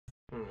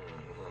What?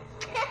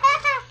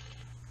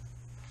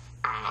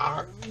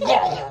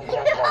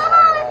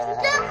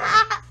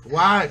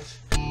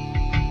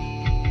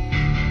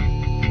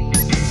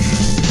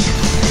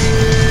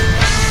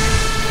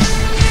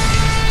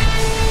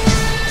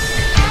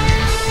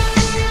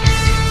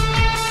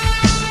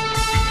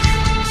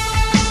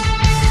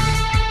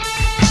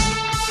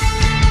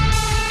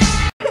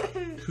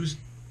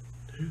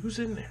 Who's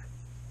in there?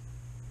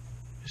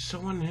 Is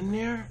someone in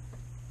there?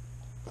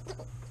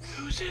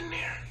 Who's in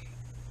there?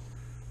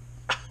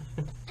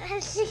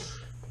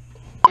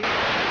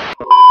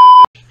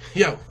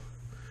 Yo,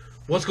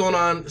 what's going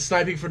on,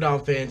 Sniping for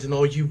Dom fans and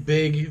all you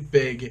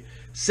big,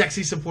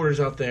 sexy supporters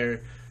out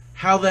there?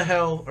 How the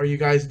hell are you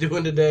guys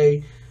doing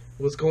today?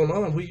 What's going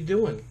on? What are you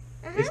doing?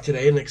 Is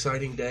today an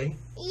exciting day?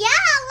 Yeah,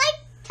 like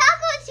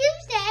Taco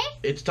Tuesday.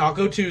 It's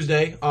Taco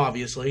Tuesday,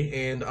 obviously,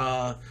 and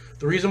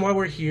the reason why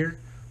we're here,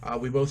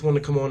 we both want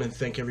to come on and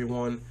thank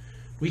everyone.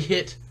 We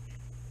hit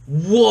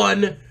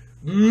 1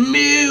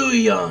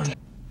 million!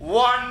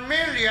 1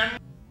 million!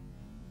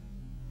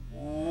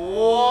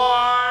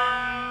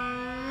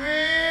 1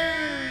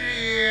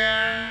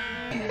 million!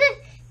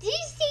 Did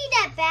you see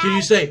that bag? Can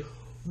you say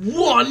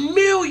 1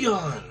 million?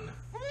 1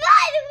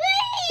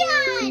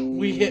 million!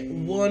 We hit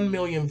 1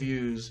 million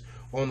views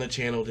on the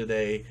channel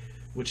today,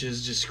 which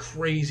is just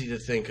crazy to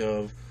think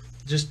of.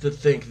 Just to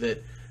think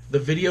that the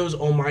videos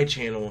on my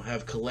channel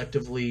have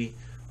collectively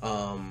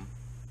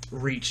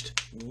reached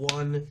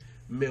 1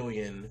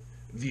 million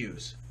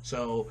views.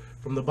 So,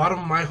 from the bottom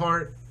of my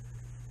heart,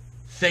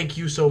 thank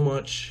you so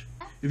much.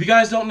 If you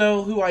guys don't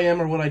know who I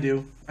am or what I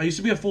do, I used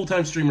to be a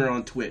full-time streamer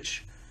on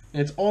Twitch.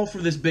 And it's all for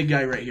this big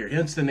guy right here.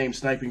 Hence the name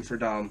Sniping for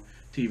Dom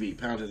TV.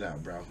 Pound it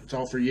out, bro. It's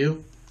all for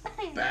you.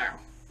 Bow.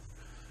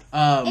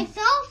 It's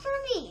all for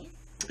me.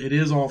 It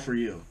is all for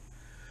you.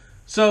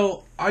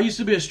 So, I used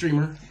to be a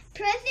streamer.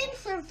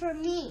 Presents are for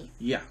me.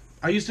 Yeah.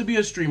 I used to be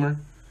a streamer.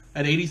 I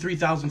had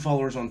 83,000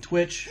 followers on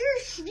Twitch. You're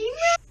a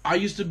streamer? I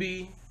used to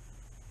be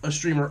a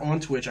streamer on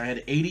Twitch. I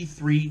had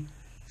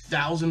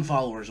 83,000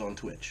 followers on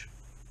Twitch.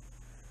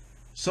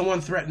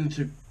 Someone threatened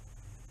to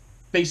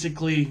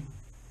basically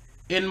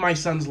end my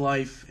son's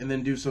life and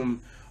then do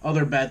some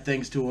other bad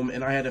things to him,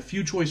 and I had a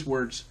few choice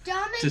words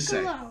to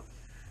say.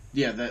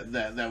 Yeah,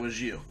 that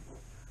was you.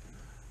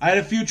 I had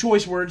a few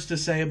choice words to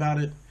say about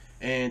it,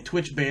 and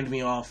Twitch banned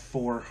me off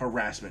for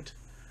harassment.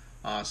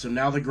 So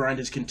now the grind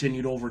has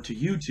continued over to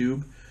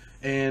YouTube,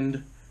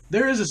 and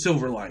there is a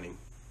silver lining.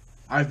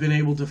 I've been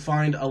able to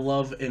find a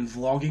love in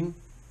vlogging.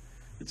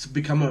 It's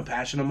become a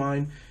passion of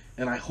mine,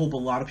 and I hope a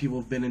lot of people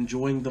have been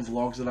enjoying the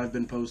vlogs that I've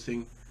been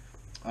posting,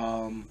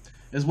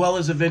 as well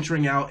as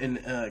venturing out and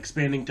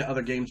expanding to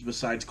other games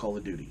besides Call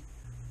of Duty.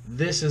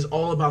 This is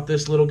all about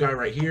this little guy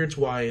right here. It's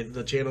why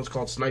the channel's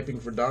called Sniping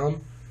for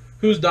Dom.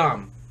 Who's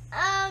Dom?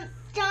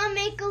 Dom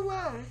Make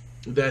Alone.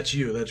 That's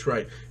you, that's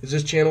right. Is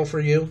this channel for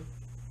you?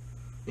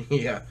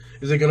 Yeah.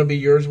 Is it going to be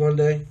yours one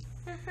day?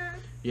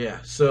 Yeah,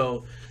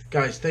 so,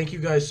 guys, thank you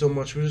guys so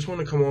much. We just want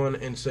to come on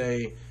and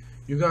say,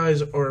 you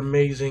guys are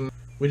amazing.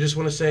 We just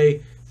want to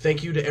say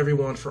thank you to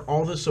everyone for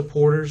all the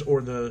supporters or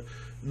the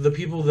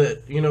people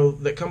that, you know,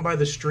 that come by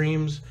the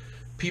streams,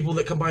 people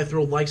that come by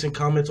throw likes and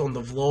comments on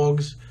the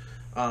vlogs.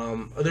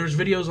 There's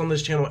videos on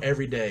this channel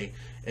every day,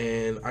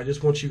 and I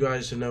just want you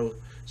guys to know,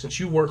 since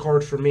you work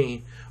hard for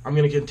me, I'm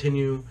going to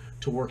continue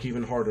to work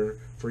even harder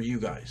for you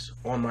guys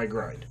on my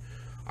grind.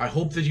 I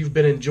hope that you've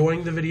been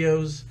enjoying the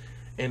videos,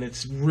 and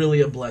it's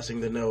really a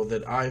blessing to know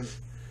that I've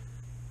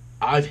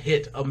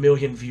hit 1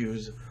 million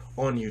views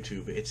on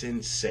YouTube. It's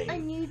insane.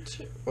 On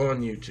YouTube.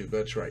 On YouTube,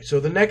 that's right. So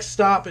the next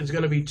stop is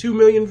going to be 2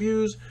 million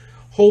views,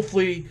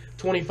 hopefully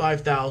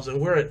 25,000.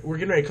 We're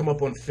getting ready to come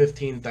up on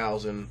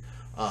 15,000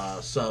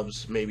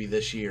 subs maybe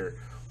this year,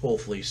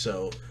 hopefully.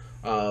 So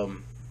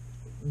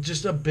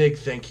just a big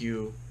thank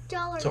you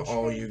to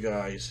all you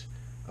guys.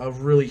 A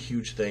really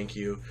huge thank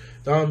you.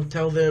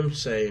 Tell them,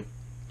 say,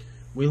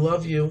 we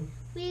love you.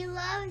 We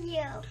love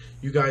you.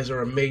 You guys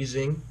are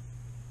amazing.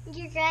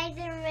 You guys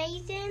are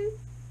amazing.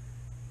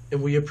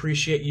 And we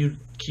appreciate you.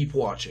 Keep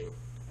watching.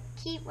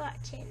 Keep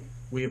watching.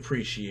 We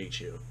appreciate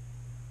you.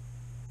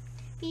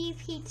 Be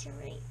pizza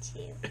right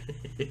too.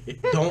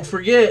 Don't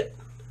forget.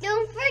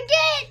 Don't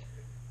forget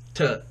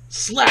to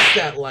slap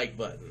that like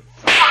button.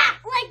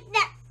 Like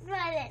that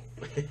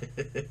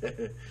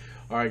button.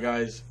 Alright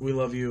guys, we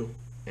love you,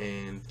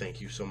 and thank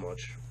you so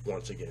much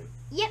once again.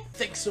 Yep.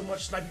 Thanks so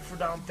much, Sniping for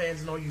Dom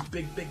fans and all you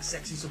big,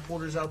 sexy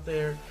supporters out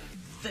there.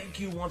 Thank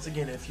you once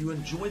again. If you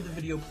enjoyed the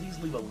video, please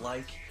leave a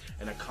like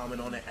and a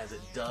comment on it, as it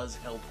does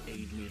help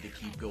aid me to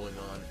keep going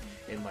on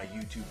in my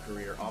YouTube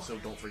career. Also,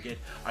 don't forget,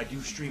 I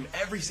do stream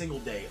every single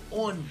day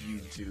on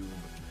YouTube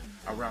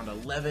around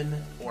 11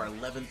 or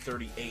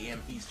 11:30 a.m.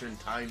 Eastern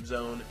time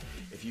zone.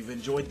 If you've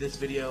enjoyed this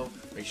video,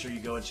 make sure you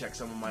go and check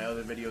some of my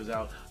other videos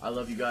out. I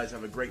love you guys.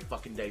 Have a great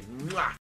fucking day. Mwah!